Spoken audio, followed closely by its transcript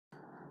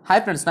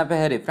Hi friends, నా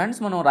పేరు Hari. Friends,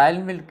 మనం రాయల్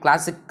ఎన్ఫీల్డ్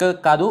క్లాసిక్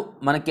కాదు,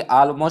 మనకి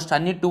ఆల్మోస్ట్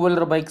అన్ని టూ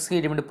వీలర్ బైక్స్కి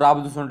ఇటువంటి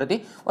ప్రాబ్లమ్స్ ఉంటుంది.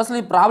 అసలు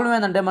ఈ ప్రాబ్లం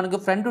ఏంటంటే మనకి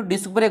ఫ్రంట్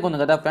డిస్క్ బ్రేక్ ఉంది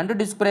కదా, ఫ్రంట్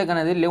డిస్క్ బ్రేక్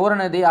అనేది లివర్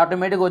అనేది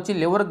ఆటోమేటిక్గా వచ్చి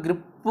లివర్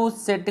గ్రిప్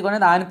సెట్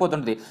అనేది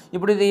ఆనిపోతుంటుంది.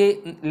 ఇప్పుడు ఇది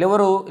ఈ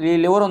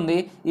లివర్ ఉంది,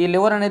 ఈ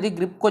లివర్ అనేది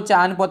గ్రిప్కి వచ్చి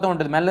ఆనిపోతూ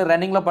ఉంటుంది మెల్లగా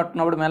రన్నింగ్లో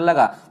పట్టుకున్నప్పుడు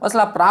మెల్లగా.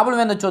 అసలు ఆ ప్రాబ్లం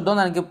ఏందో చూద్దాం,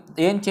 దానికి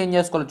ఏం చేంజ్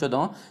చేసుకోవాలో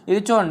చూద్దాం.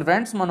 ఇది చూడండి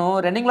ఫ్రెండ్స్, మనం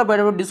రన్నింగ్లో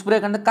పోయేటప్పుడు డిస్క్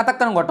బ్రేక్ అంటే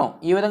కతక్కని కొట్టాం,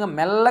 ఈ విధంగా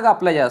మెల్లగా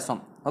అప్లై చేస్తాం.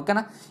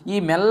 ఓకేనా, ఈ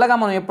మెల్లగా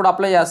మనం ఎప్పుడు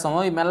అప్లై చేస్తామో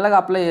ఈ మెల్లగా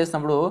అప్లై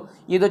చేసినప్పుడు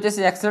ఇది వచ్చేసి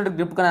యాక్సిలరేటర్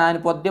గ్రిప్ కానీ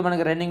ఆనిపోద్ది.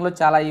 మనకి రన్నింగ్లో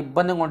చాలా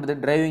ఇబ్బందిగా ఉంటుంది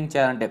డ్రైవింగ్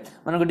చేయాలంటే.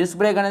 మనకు డిస్క్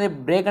బ్రేక్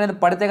అనేది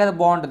పడితే కదా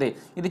బాగుంటుంది.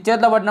 ఇది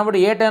చేతిలో పట్టినప్పుడు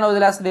ఏ టైంలో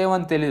వదిలేస్తుంది ఏమో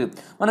అని తెలియదు.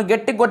 మనం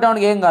గట్టిగా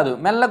కొట్టినప్పుడు ఏం కాదు,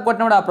 మెల్లగా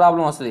కొట్టినప్పుడు ఆ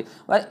ప్రాబ్లం వస్తుంది.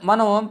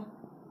 మనం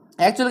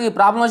యాక్చువల్గా ఈ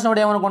ప్రాబ్లం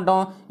వచ్చినప్పుడు ఏమనుకుంటాం,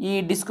 ఈ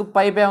డిస్క్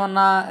పైప్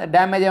ఏమన్నా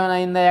డ్యామేజ్ ఏమైనా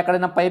అయిందా,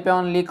 ఎక్కడైనా పైప్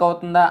ఏమైనా లీక్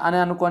అవుతుందా అని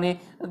అనుకొని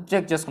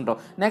చెక్ చేసుకుంటాం.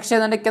 నెక్స్ట్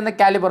ఏంటంటే కింద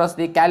క్యాలిబర్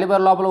వస్తుంది,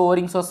 క్యాలిబర్ లోపల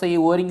ఓరింగ్స్ వస్తాయి, ఈ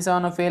ఓరింగ్స్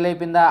ఏమైనా ఫెయిల్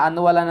అయిపోయిందా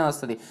అందువల్లనే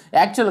వస్తుంది.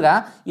 యాక్చువల్గా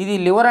ఇది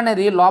లివర్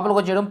అనేది లోపలికి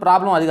వచ్చేయడం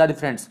ప్రాబ్లం అది కాదు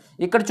ఫ్రెండ్స్.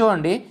 ఇక్కడ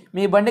చూడండి,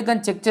 మీ బండి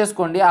కానీ చెక్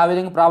చేసుకోండి, ఆ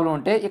విధంగా ప్రాబ్లం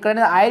ఉంటే ఇక్కడ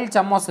అనేది ఆయిల్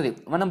చెమ్మ వస్తుంది.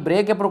 మనం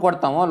బ్రేక్ ఎప్పుడు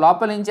కొడతామో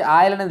లోపల నుంచి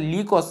ఆయిల్ అనేది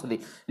లీక్ వస్తుంది.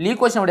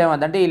 లీక్ వచ్చినప్పుడు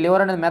ఏమంటే ఈ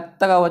లివర్ అనేది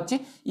మెత్తగా వచ్చి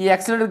ఈ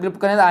యాక్సిలరేటర్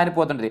గ్రిప్ అనేది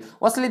ఆనిపోతుంటుంది.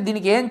 అసలు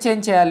దీనికి ఏం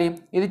చేంజ్ చేయాలి?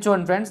 ఇది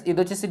చూడండి ఫ్రెండ్స్, ఇది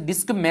వచ్చేసి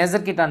డిస్క్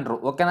మేజర్ కిట్ అంటారు.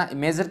 ఓకేనా,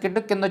 మేజర్ కిట్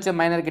కింద వచ్చే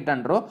మైనర్ కిట్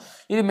అంటారు.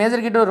 ఇది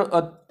మేజర్ కిట్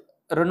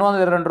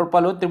 ₹222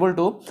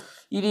 222.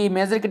 ఇది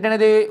మేజర్ కిట్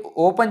అనేది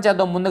ఓపెన్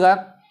చేద్దాం ముందుగా.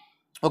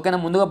 ఓకేనా,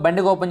 ముందుగా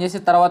బండికి ఓపెన్ చేసి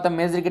తర్వాత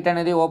మేజర్ కిట్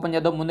అనేది ఓపెన్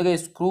చేద్దాం. ముందుగా ఈ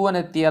స్క్రూ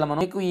అనేది తీయాలి.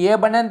 మనం మీకు ఏ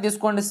బండి అనేది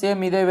తీసుకోండి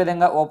సేమ్ ఇదే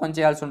విధంగా ఓపెన్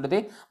చేయాల్సి ఉంటుంది.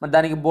 మరి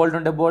దానికి బోల్ట్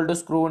ఉంటే బోల్ట్,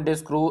 స్క్రూ ఉంటే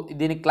స్క్రూ.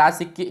 దీనికి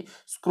క్లాసిక్కి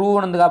స్క్రూ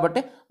ఉంది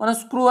కాబట్టి మనం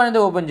స్క్రూ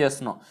అనేది ఓపెన్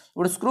చేస్తున్నాం.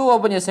 ఇప్పుడు స్క్రూ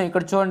ఓపెన్ చేస్తాం,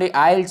 ఇక్కడ చూడండి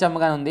ఆయిల్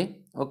చెమ్మగానే ఉంది.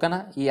 ఓకేనా,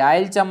 ఈ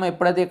ఆయిల్ చెమ్మ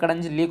ఎప్పుడైతే ఇక్కడ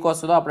నుంచి లీక్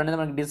వస్తుందో అప్పుడు అనేది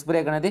మనకి డిస్క్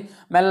బ్రేక్ అనేది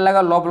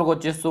మెల్లగా లోపలికి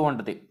వచ్చేస్తూ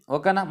ఉంటుంది.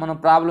 ఓకేనా, మనం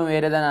ప్రాబ్లం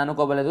వేరేదని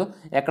అనుకోవలేదు.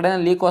 ఎక్కడైనా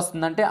లీక్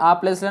వస్తుందంటే ఆ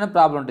ప్లేస్లోనే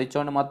ప్రాబ్లం ఉంటుంది.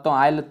 చూడండి, మొత్తం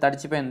ఆయిల్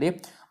తడిచిపోయింది,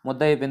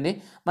 ముద్ద అయిపోయింది.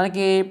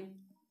 మనకి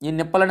ఈ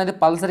నిప్పలు అనేది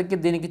పల్సర్కి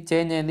దీనికి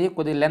చేంజ్ అయింది,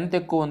 కొద్దిగా లెంత్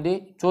ఎక్కువ ఉంది.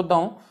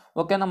 చూద్దాం.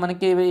 ఓకేనా,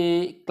 మనకి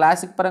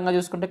క్లాసిక్ పరంగా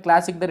చూసుకుంటే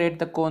క్లాసిక్ది రేట్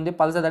తక్కువ ఉంది,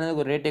 పల్సర్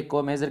అనేది రేట్ ఎక్కువ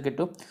మేజర్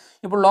కిట్.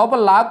 ఇప్పుడు లోపల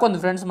లాక్ ఉంది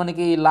ఫ్రెండ్స్,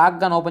 మనకి ఈ లాక్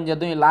కానీ ఓపెన్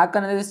చేద్దాం. ఈ లాక్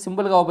అనేది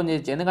సింపుల్గా ఓపెన్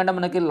చేయొచ్చు, ఎందుకంటే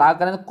మనకి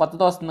లాక్ అనేది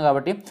కొత్తతో వస్తుంది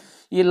కాబట్టి.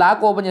 ఈ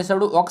లాక్ ఓపెన్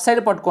చేసేటప్పుడు ఒక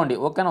సైడ్ పట్టుకోండి.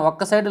 ఓకేనా,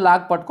 ఒక్క సైడ్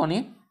లాక్ పట్టుకొని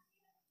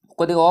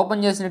కొద్దిగా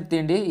ఓపెన్ చేసినట్టు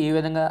తీయండి. ఈ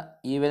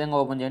విధంగా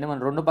ఓపెన్ చేయండి.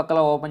 మనం రెండు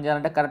పక్కల ఓపెన్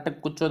చేయాలంటే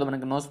కరెక్ట్గా కూర్చోదు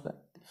మనకి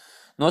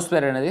నో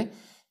స్పేర్ అనేది.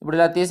 ఇప్పుడు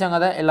ఇలా తీసాం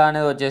కదా, ఇలా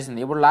అనేది వచ్చేసింది.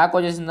 ఇప్పుడు లాక్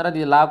వచ్చేసిన తర్వాత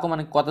ఈ లాక్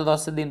మనకి కొత్తది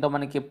వస్తుంది, దీంతో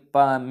మనకి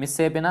మిస్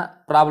అయిపోయినా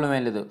ప్రాబ్లం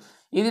ఏం లేదు.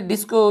 ఇది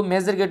డిస్క్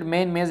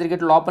మెయిన్ మేజర్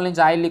గేట్ లోపల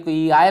నుంచి ఆయిల్ లీక్,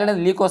 ఈ ఆయిల్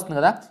అనేది లీక్ వస్తుంది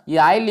కదా, ఈ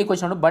ఆయిల్ లీక్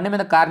వచ్చినప్పుడు బండి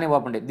మీద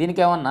కారనివ్వకండి. దీనికి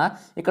ఏమన్నా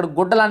ఇక్కడ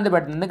గుడ్డలు అనేది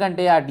పెట్టండి,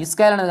 ఎందుకంటే ఆ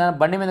డిస్క్ ఆయిల్ అనేది కానీ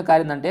బండి మీద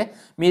కారిందంటే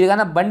మీది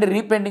కానీ బండి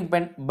రీపెయింటింగ్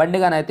బండి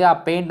కానీ అయితే ఆ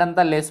పెయింట్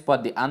అంతా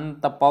లేసిపోద్ది.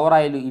 అంత పవర్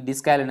ఆయిల్ ఈ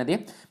డిస్క్ ఆయిల్ అనేది.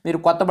 మీరు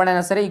కొత్త బండి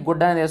అయినా సరే ఈ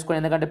గుడ్డ అనేది వేసుకోండి,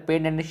 ఎందుకంటే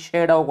పెయింట్ అనేది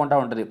షేడ్ అవ్వకుండా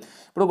ఉంటుంది.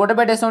 ఇప్పుడు గుడ్డ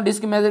పెట్టేస్తాం,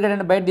 డిస్క్ మేజర్ గేట్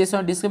అంటే బయట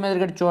తీస్తాం. డిస్క్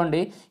మేజర్ గేట్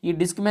చూడండి, ఈ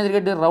డిస్క్ మేజర్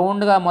గేట్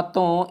రౌండ్గా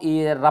మొత్తం ఈ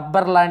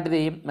రబ్బర్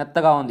లాంటిది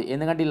మెత్తగా ఉంది,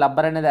 ఎందుకంటే ఈ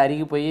రబ్బర్ అనేది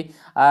అరిగిపోయి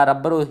ఆ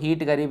రబ్బరు హీట్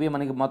కరిగి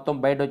మనకి మొత్తం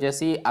బయట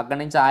వచ్చేసి అక్కడి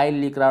నుంచి ఆయిల్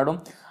లీక్ రావడం,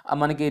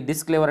 మనకి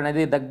డిస్క్ లివర్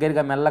అనేది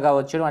దగ్గరగా మెల్లగా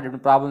వచ్చేయడం,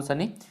 అటువంటి ప్రాబ్లమ్స్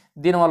అన్ని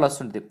దీనివల్ల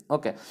వస్తుంది.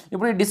 ఓకే,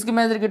 ఇప్పుడు ఈ డిస్క్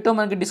మేజర్ కిట్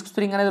మనకి డిస్క్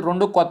స్ప్రింగ్ అనేది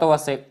రెండు కొత్త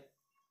వస్తాయి.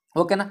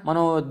 ఓకేనా,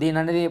 మనం దీని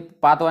అనేది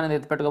పాత అనేది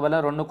ఎత్తిపెట్టుకోవాలి,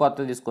 రెండు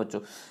కొత్తలు తీసుకోవచ్చు.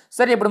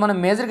 సరే, ఇప్పుడు మనం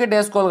మేజర్ కిట్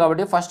వేసుకోవాలి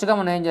కాబట్టి ఫస్ట్గా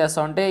మనం ఏం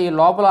చేస్తామంటే ఈ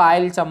లోపల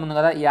ఆయిల్ చమ్ ఉంది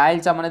కదా, ఈ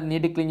ఆయిల్ చమ్ అనేది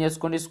నీట్గా క్లీన్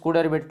చేసుకోండి, స్క్రూ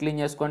డ్రైవర్ పెట్టి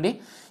క్లీన్ చేసుకోండి.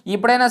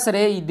 ఎప్పుడైనా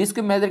సరే ఈ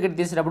డిస్క్ మేజర్ కిట్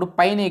తీసేటప్పుడు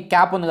పైన ఈ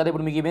క్యాప్ ఉంది కదా,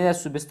 ఇప్పుడు మీకు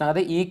ఇమేజ్ చూపిస్తాం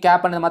కదా, ఈ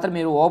క్యాప్ అనేది మాత్రం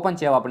మీరు ఓపెన్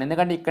చేయవప్పండి,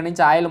 ఎందుకంటే ఇక్కడ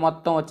నుంచి ఆయిల్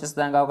మొత్తం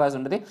వచ్చేసడానికి అవకాశం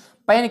ఉంటుంది.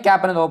 పైన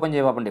క్యాప్ అనేది ఓపెన్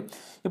చేయవప్పండి.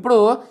 ఇప్పుడు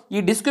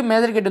ఈ డిస్క్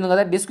మేజర్ కిట్ ఉంది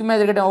కదా, డిస్క్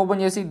మేజర్ కిట్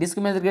ఓపెన్ చేసి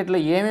డిస్క్ మేజర్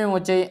కిట్లో ఏమేమి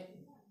వచ్చాయి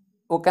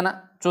ఓకేనా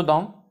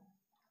చూద్దాం.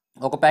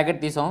 ఒక ప్యాకెట్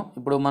తీసాం.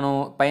 ఇప్పుడు మనం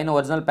పైన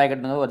ఒరిజినల్ ప్యాకెట్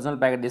ఉంది కదా, ఒరిజినల్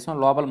ప్యాకెట్ తీసాం.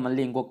 లోపల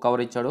మళ్ళీ ఇంకొక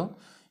కవర్ ఇచ్చాడు,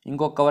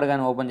 ఇంకొక కవర్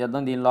కానీ ఓపెన్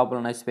చేద్దాం. దీని లోపల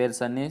ఉన్న స్పేర్స్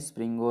అన్నీ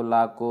స్ప్రింగు,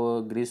 లాకు,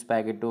 గ్రీస్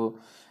ప్యాకెట్,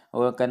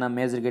 ఓకేనా,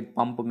 మేజర్ కిట్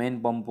పంపు, మెయిన్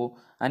పంపు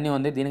అన్నీ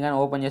ఉంది. దీని కానీ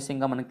ఓపెన్ చేసి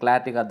ఇంకా మనకి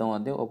క్లారిటీగా అర్థం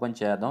అవుతుంది. ఓపెన్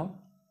చేద్దాం.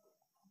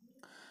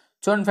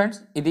 చూడండి ఫ్రెండ్స్,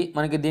 ఇది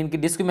మనకి దీనికి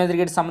డిస్క్ మేజర్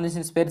కిట్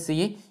సంబంధించిన స్పేర్స్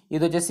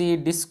ఇది వచ్చేసి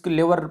డిస్క్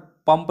లివర్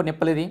పంప్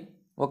నిప్పలు ఇది.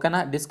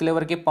 ఓకేనా, డిస్క్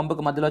లివర్కి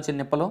పంపుకి మధ్యలో వచ్చిన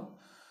నిప్పలు.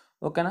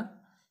 ఓకేనా,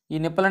 ఈ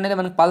నిప్పలు అనేది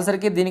మనకి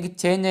పల్సర్కి దీనికి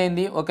చేంజ్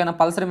అయింది. ఓకేనా,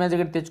 పల్సర్ మేజర్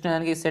కిట్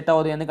తెచ్చుకోవడానికి సెట్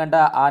అవ్వదు, ఎందుకంటే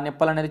ఆ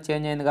నిప్పలు అనేది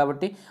చేంజ్ అయింది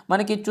కాబట్టి.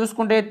 మనకి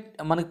చూసుకుంటే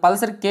మనకి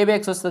పల్సర్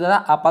కేబీఎక్స్ వస్తుంది కదా,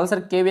 ఆ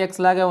పల్సర్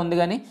కేబీఎక్స్ లాగే ఉంది,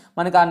 కానీ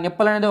మనకి ఆ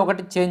నిప్పలు అనేది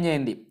ఒకటి చేంజ్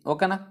అయింది.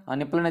 ఓకేనా, ఆ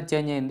నిప్పలు అనేది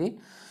చేంజ్ అయింది.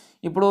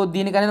 ఇప్పుడు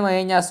దీనికి అనేది మనం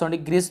ఏం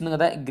చేస్తామంటే గ్రీస్ ఉంది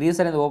కదా,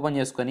 గ్రీస్ అనేది ఓపెన్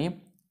చేసుకొని,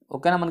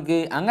 ఓకేనా, మనకి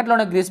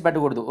అంగట్లోనే గ్రీస్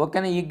పెట్టకూడదు.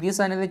 ఓకేనా, ఈ గ్రీస్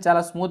అనేది చాలా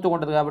స్మూత్గా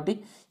ఉంటుంది కాబట్టి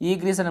ఈ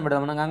గ్రీస్ అనేది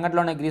పెడదాం. మనకి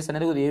అంగట్లోనే గ్రీస్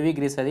అనేది కొద్దిగా హెవీ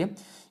గ్రీస్ అది.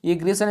 ఈ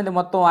గ్రీస్ అనేది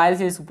మొత్తం ఆయిల్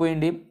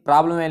తీసుకుపోయింది,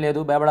 ప్రాబ్లం ఏం లేదు,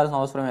 భయపడాల్సిన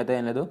అవసరం అయితే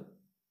ఏం లేదు.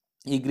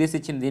 ఈ గ్రీస్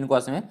ఇచ్చింది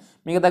దీనికోసమే.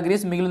 మిగతా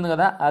గ్రీస్ మిగిలింది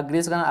కదా, ఆ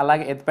గ్రీస్ కానీ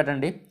అలాగే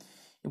ఎత్తిపెట్టండి.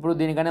 ఇప్పుడు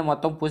దీనికనే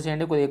మొత్తం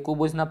పూసేయండి, కొద్దిగా ఎక్కువ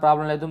పూసినా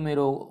ప్రాబ్లం లేదు,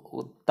 మీరు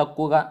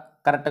తక్కువగా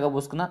కరెక్ట్గా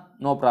పూసుకున్నా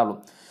నో ప్రాబ్లం.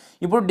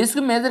 ఇప్పుడు డిస్క్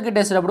మేజర్ కిట్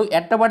వేసేటప్పుడు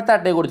ఎట్ట పడితే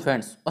అట్టే వేయకూడదు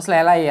ఫ్రెండ్స్. అసలు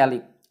ఎలా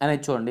వేయాలి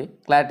అనేది చూడండి,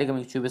 క్లారిటీగా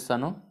మీకు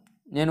చూపిస్తాను.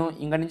 నేను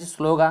ఇంక నుంచి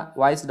స్లోగా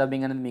వాయిస్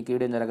డబ్బింగ్ అనేది మీకు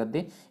ఇవ్వడం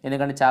జరగద్ది,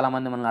 ఎందుకంటే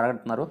చాలామంది మనల్ని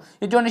అడుగుతున్నారు.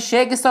 ఇటువంటి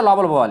షేక్ ఇస్తే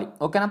లోపల పోవాలి,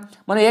 ఓకేనా.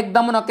 మనం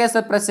ఏకదమ్మున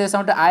ఒకేసారి ప్రెస్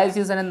చేసామంటే ఆయిల్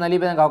సీల్స్ అనేది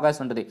నలిపోయేందుకు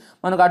అవకాశం ఉంటుంది.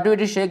 మనకు అటు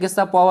ఇటు షేక్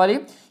ఇస్తా పోవాలి.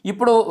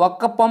 ఇప్పుడు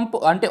ఒక్క పంప్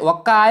అంటే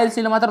ఒక్క ఆయిల్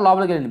సీల్ మాత్రం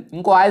లోపలికి వెళ్ళింది,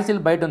 ఇంకో ఆయిల్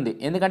సీల్ బయట ఉంది,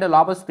 ఎందుకంటే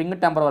లోపల స్ప్రింగ్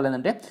టెంపర్ వల్ల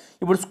ఏంటంటే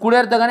ఇప్పుడు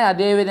స్క్రూడ్రైవర్తో కానీ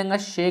అదే విధంగా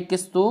షేక్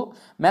ఇస్తూ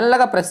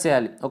మెల్లగా ప్రెస్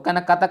చేయాలి,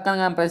 ఓకేనా.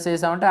 కథక్కనగా ప్రెస్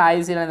చేసామంటే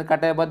ఆయిల్ సీల్ అనేది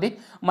కట్ అయిపోద్ది.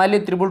 మళ్ళీ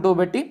 222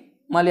 పెట్టి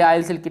మళ్ళీ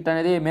ఆయిల్ సీల్ కిట్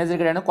అనేది మేజర్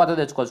కిట్ అనేది కొత్త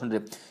తెచ్చుకోవాల్సి ఉంటుంది.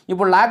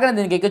 ఇప్పుడు లాక్ అనేది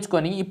దీనికి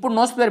ఎక్కించుకొని ఇప్పుడు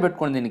నో స్పేర్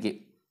పెట్టుకోండి దీనికి,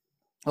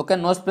 ఓకే.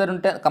 నో స్పేర్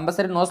ఉంటే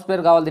కంపల్సరీ నో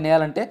స్పేర్ కావాలి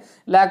తినేయాలంటే,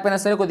 లేకపోయినా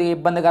సరే కొద్దిగా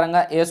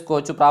ఇబ్బందికరంగా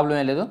వేసుకోవచ్చు, ప్రాబ్లం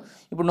ఏం లేదు.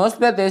 ఇప్పుడు నో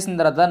స్పేర్ వేసిన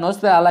తర్వాత నో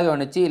స్పేర్ అలాగే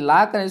ఉండొచ్చి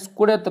లాక్ అనేది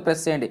స్క్రూడ్రైవర్తో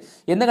ప్రెస్ చేయండి,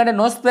 ఎందుకంటే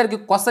నో స్పేర్కి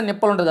కొత్త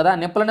నిప్పలు ఉంటుంది కదా,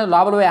 నిప్పలు అనేది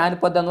లోపల పోయి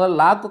ఆనిపోద్ది, అందువల్ల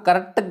లాక్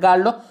కరెక్ట్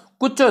గాల్లో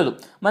కూర్చోదు.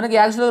 మనకి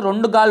యాక్చువల్గా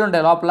 2 గాళ్ళు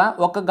ఉంటాయి లోపల,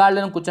 ఒక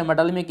గాళ్ళలో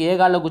కూర్చోబెట్టాలి. మీకు ఏ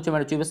గాల్లో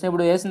కూర్చోబెట్టి చూపిస్తే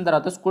ఇప్పుడు వేసిన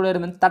తర్వాత స్క్రూడ్రైవర్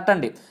మీద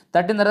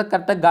తట్టిన తర్వాత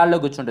కరెక్ట్గా గాల్లో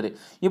కూర్చుంటుంది.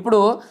 ఇప్పుడు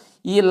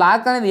ఈ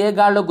లాక్ అనేది ఏ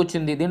గాల్లో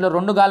కూర్చుంది, దీంట్లో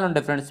 2 గాళ్ళు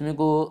ఉంటాయి ఫ్రెండ్స్,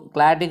 మీకు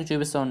క్లారిటీకి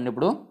చూపిస్తూ ఉండి.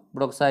 ఇప్పుడు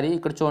ఒకసారి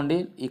ఇక్కడ చూడండి,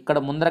 ఇక్కడ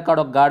ముందర కాడ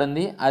ఒక గాడి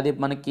ఉంది, అది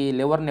మనకి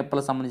లివర్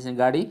నిప్పలకు సంబంధించిన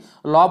గాడి.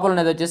 లోపల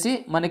ఉన్నది వచ్చేసి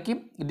మనకి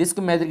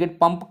డిస్క్ మేజర్ గేట్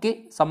పంప్కి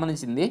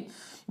సంబంధించింది.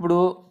 ఇప్పుడు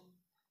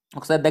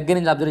ఒకసారి దగ్గర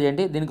నుంచి అబ్జర్వ్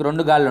చేయండి, దీనికి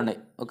 2 గాళ్ళు ఉన్నాయి,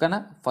 ఓకేనా.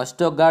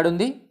 ఫస్ట్ ఒక గాడి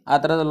ఉంది, ఆ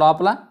తర్వాత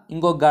లోపల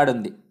ఇంకొక గాడి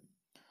ఉంది.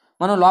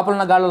 మనం లోపల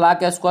ఉన్న గాడిలో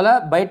లాక్ వేసుకోవాలా,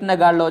 బయట ఉన్న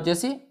గాడిలో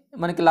వచ్చేసి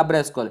మనకి లబ్బర్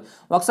వేసుకోవాలి.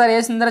 ఒకసారి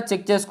వేసిన తర్వాత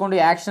చెక్ చేసుకోండి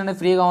యాక్షన్ అనేది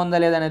ఫ్రీగా ఉందా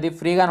లేదా అనేది.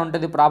 ఫ్రీగానే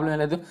ఉంటుంది, ప్రాబ్లం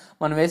లేదు,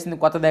 మనం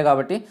వేసింది కొత్తదే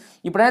కాబట్టి.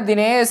 ఇప్పుడైనా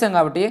దీని వేసాం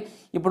కాబట్టి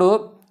ఇప్పుడు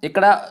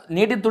ఇక్కడ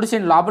నీటి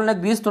తుడిచేయండి, లోపల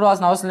గ్రీస్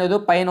తుడవాల్సిన అవసరం లేదు,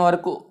 పైన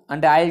వరకు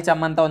అంటే ఆయిల్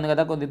చెమ్మంతా ఉంది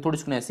కదా కొద్దిగా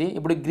తుడుచుకునేసి.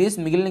 ఇప్పుడు గ్రీస్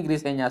మిగిలిన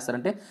గ్రీస్ ఏం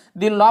చేస్తారంటే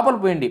దీని లోపల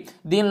పోయండి.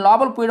 దీని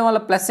లోపల పోయడం వల్ల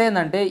ప్లస్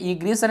ఏంటంటే ఈ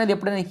గ్రీస్ అనేది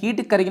ఎప్పుడైనా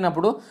హీట్కి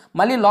కరిగినప్పుడు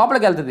మళ్ళీ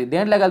లోపలికి వెళ్తుంది,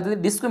 దేంట్లోకి వెళ్తుంది,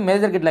 డిస్క్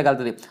మేజర్ కిట్లోకి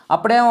వెళ్తుంది.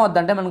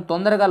 అప్పుడేమవుద్దంటే మనకు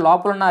తొందరగా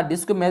లోపల ఉన్న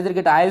disc major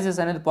kit oil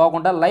seals అనేది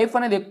పోకుండా లైఫ్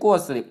అనేది ఎక్కువ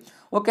వస్తుంది,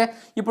 ఓకే.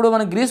 ఇప్పుడు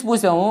మనం గ్రీస్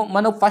పూసాము,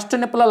 మనం ఫస్ట్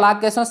నిప్పులో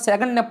లాక్ వేసాం,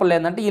 సెకండ్ నిప్పులు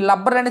ఏంటంటే ఈ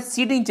లబ్బర్ అనేది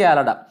సీటింగ్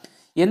చేయాలట,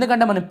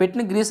 ఎందుకంటే మనం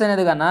పెట్టిన గ్రీస్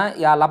అనేది కన్నా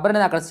ఆ లబ్బర్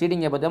అనేది అక్కడ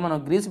సీటింగ్ అయిపోతే మనం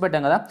గ్రీస్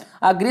పెట్టాం కదా,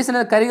 ఆ గ్రీస్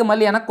అనేది కరిగి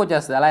మళ్ళీ వెనక్కి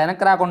వచ్చేస్తుంది. అలా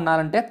వెనక్కి రాకుండా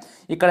అంటే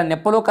ఇక్కడ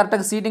నిప్పలు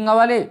కరెక్ట్గా సీటింగ్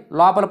అవ్వాలి,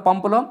 లోపల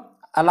పంపులో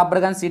ఆ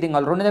లబ్బర్ కానీ సీటింగ్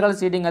అవ్వాలి, 2 దగ్గర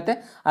సీటింగ్ అయితే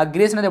ఆ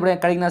గ్రీస్ అనేది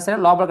ఎప్పుడైనా కడిగినా సరే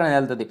లోపలికి అనేది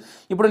వెళ్తుంది.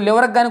 ఇప్పుడు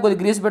లివర్కి కానీ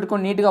కొద్దిగా గ్రీస్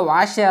పెట్టుకొని నీట్గా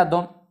వాష్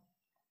చేద్దాం,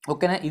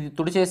 ఓకేనా. ఇది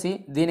తుడిచేసి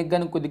దీనికి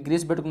కానీ కొద్దిగా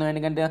గ్రీస్ పెట్టుకుందాం,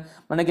 ఎందుకంటే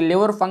మనకి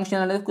లివర్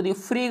ఫంక్షన్ అనేది కొద్దిగా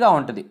ఫ్రీగా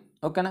ఉంటుంది,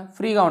 ఓకేనా.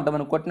 ఫ్రీగా ఉంటుంది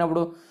మనం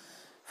కొట్టినప్పుడు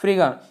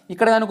ఫ్రీగా.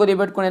 ఇక్కడ కానీ కొద్దిగా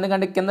పెట్టుకోండి,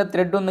 ఎందుకంటే కింద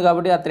థ్రెడ్ ఉంది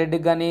కాబట్టి ఆ థ్రెడ్కి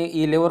కానీ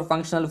ఈ లివర్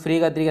ఫంక్షనల్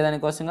ఫ్రీగా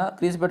తిరిగేదానికోసంగా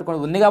గ్రీస్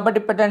పెట్టుకోండి, ఉంది కాబట్టి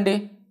పెట్టండి,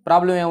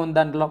 ప్రాబ్లం ఏముంది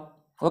దాంట్లో,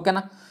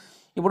 ఓకేనా.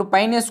 ఇప్పుడు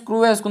పైన స్క్రూ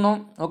వేసుకుందాం,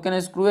 ఓకేనా.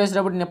 స్క్రూ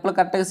వేసేటప్పుడు నిప్పులు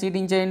కరెక్ట్గా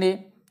సీటింగ్ చేయండి,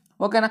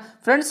 ఓకేనా.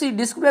 ఫ్రెండ్స్ ఈ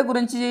డిస్క్ బ్రేక్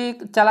గురించి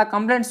చాలా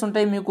కంప్లైంట్స్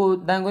ఉంటాయి, మీకు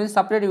దాని గురించి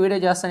సపరేట్ వీడియో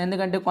చేస్తాను,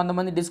 ఎందుకంటే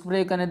కొంతమంది డిస్క్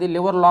బ్రేక్ అనేది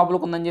లివర్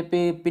లోపలికి ఉందని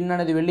చెప్పి పిన్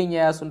అనేది వెల్డింగ్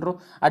చేస్తుంటారు,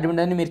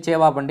 అటువంటివన్నీ మీరు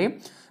చేయవాపండి.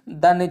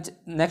 దాన్ని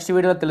నెక్స్ట్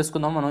వీడియోలో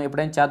తెలుసుకుందాం, మనం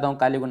ఎప్పుడైనా చేద్దాం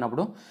ఖాళీగా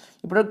ఉన్నప్పుడు.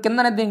 ఇప్పుడు కింద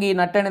దీనికి ఈ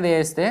నట్ అనేది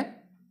వేస్తే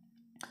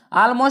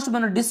ఆల్మోస్ట్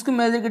మనం డిస్క్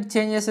మేజర్ కిట్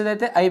చేంజ్ చేసేది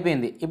అయితే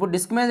అయిపోయింది. ఇప్పుడు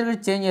డిస్క్ మేజర్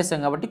కిట్ చేంజ్ చేసాం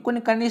కాబట్టి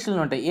కొన్ని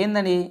కండిషన్లు ఉంటాయి.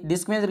 ఏందని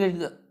డిస్క్ మేజర్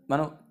కిట్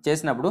మనం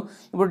చేసినప్పుడు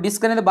ఇప్పుడు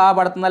డిస్క్ అనేది బాగా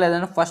పడుతుందా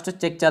లేదని ఫస్ట్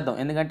చెక్ చేద్దాం,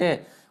 ఎందుకంటే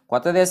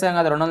కొత్త దేశం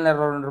కదా,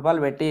 222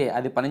 రూపాయలు పెట్టి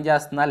అది పని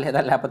చేస్తుందా లేదా,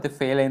 లేకపోతే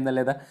ఫెయిల్ అయిందా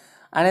లేదా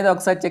అనేది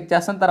ఒకసారి చెక్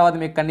చేస్తాం, తర్వాత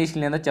మీకు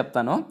కండిషన్లు ఏందో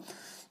చెప్తాను.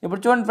 ఇప్పుడు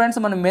చూడండి ఫ్రెండ్స్,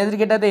 మనం మేజర్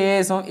కిట్ అయితే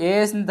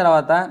వేసిన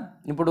తర్వాత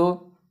ఇప్పుడు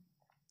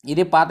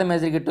ఇది పాత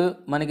మేజర్ కిట్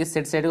మనకి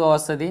సెట్గా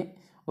వస్తుంది,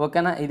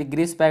 ఓకేనా. ఇది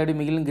గ్రీస్ ప్యాకెట్,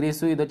 మిగిలిన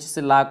గ్రీసు, ఇది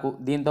వచ్చేసి లాకు,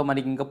 దీంతో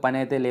మనకి ఇంకా పని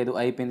అయితే లేదు,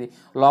 అయిపోయింది.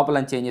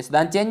 లోపల చేంజ్ చేసి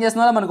దాన్ని చేంజ్ చేసిన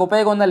వల్ల మనకు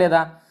ఉపయోగం ఉందా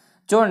లేదా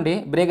చూడండి.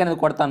 బ్రేక్ అనేది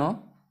కొడతాను,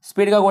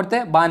 స్పీడ్గా కొడితే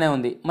బాగానే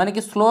ఉంది,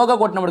 మనకి స్లోగా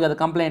కొట్టినప్పుడు కదా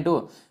కంప్లైంట్.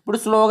 ఇప్పుడు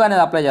స్లోగా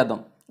అనేది అప్లై చేద్దాం,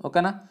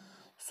 ఓకేనా.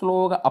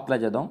 స్లోగా అప్లై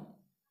చేద్దాం.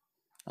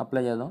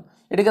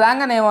 ఇటుకి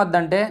రాగానే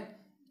ఏమవుద్దంటే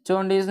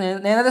చూడండి,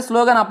 నేనైతే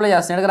స్లోగానే అప్లై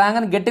చేస్తాను, ఇటుకి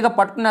రాగానే గట్టిగా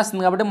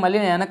పట్టుకునేస్తుంది కాబట్టి మళ్ళీ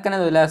నేను వెనక్కి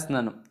అనేది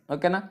వదిలేస్తున్నాను,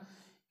 ఓకేనా.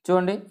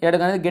 చూడండి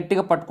ఎడక అనేది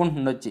గట్టిగా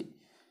పట్టుకుంటుంది వచ్చి,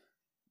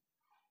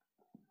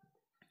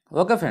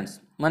 ఓకే ఫ్రెండ్స్.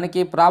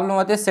 మనకి ప్రాబ్లం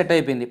అయితే సెట్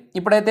అయిపోయింది.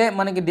 ఇప్పుడైతే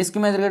మనకి డిస్క్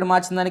మేజర్ కిట్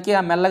మార్చిన దానికి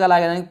ఆ మెల్లగా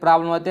లాగేదానికి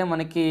ప్రాబ్లం అయితే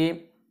మనకి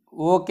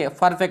ఓకే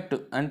పర్ఫెక్ట్,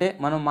 అంటే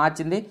మనం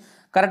మార్చింది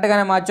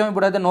కరెక్ట్గానే మార్చాం.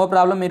 ఇప్పుడైతే నో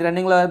ప్రాబ్లం, మీరు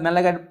రన్నింగ్లో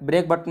మెల్లగా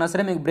బ్రేక్ పట్టుకున్నా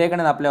సరే మీకు బ్రేక్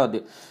అనేది అప్లై అవుద్ది,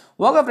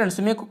 ఓకే ఫ్రెండ్స్.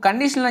 మీకు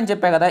కండిషన్లు అని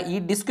చెప్పా కదా, ఈ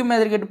డిస్క్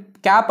మేజర్ కిట్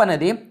క్యాప్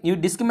అనేది ఈ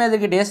డిస్క్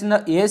మేజర్ కిట్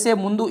వేసే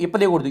ముందు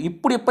ఇప్పదీయకూడదు,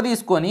 ఇప్పుడు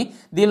ఇప్పదీసుకొని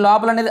దీని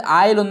లోపల అనేది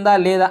ఆయిల్ ఉందా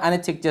లేదా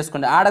అనేది చెక్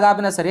చేసుకోండి.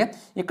 ఆడగాపినా సరే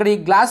ఇక్కడ ఈ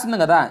గ్లాస్ ఉంది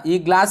కదా, ఈ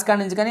గ్లాస్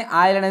కాడి నుంచి కానీ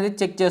ఆయిల్ అనేది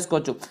చెక్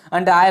చేసుకోవచ్చు,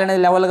 అంటే ఆయిల్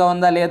అనేది లెవెల్గా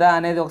ఉందా లేదా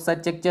అనేది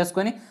ఒకసారి చెక్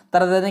చేసుకొని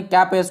తర్వాత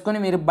క్యాప్ వేసుకొని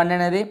మీరు బండి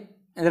అనేది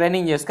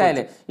రన్నింగ్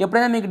చేసుకోవాలి.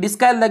 ఎప్పుడైనా మీకు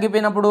డిస్క్ ఆయిల్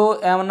తగ్గిపోయినప్పుడు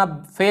ఏమన్నా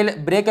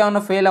బ్రేక్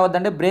ఏమన్నా ఫెయిల్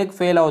అవుద్దంటే బ్రేక్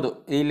ఫెయిల్ అవ్వదు,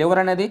 ఈ లివర్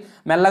అనేది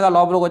మెల్లగా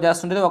లోపలికి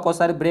వచ్చేస్తుంటుంది,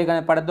 ఒక్కోసారి బ్రేక్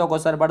అనేది పడద్దు,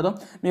 ఒక్కోసారి పడదు.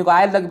 మీకు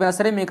ఆయిల్ తగ్గిపోయినా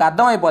సరే మీకు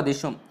అర్థమైపోద్ది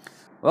ఇష్యూ,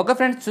 ఓకే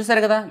ఫ్రెండ్స్.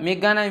 చూసారు కదా,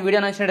 మీకు కానీ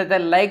వీడియో నచ్చినట్టయితే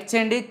లైక్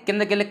చేయండి,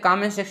 కిందకి వెళ్ళి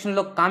కామెంట్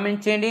సెక్షన్లో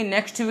కామెంట్ చేయండి.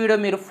 నెక్స్ట్ వీడియో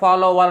మీరు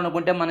ఫాలో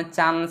అవ్వాలనుకుంటే మన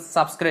ఛానల్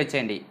సబ్స్క్రైబ్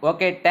చేయండి,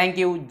 ఓకే. Thank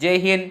you. జై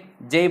హింద్,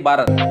 జై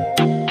భారత్.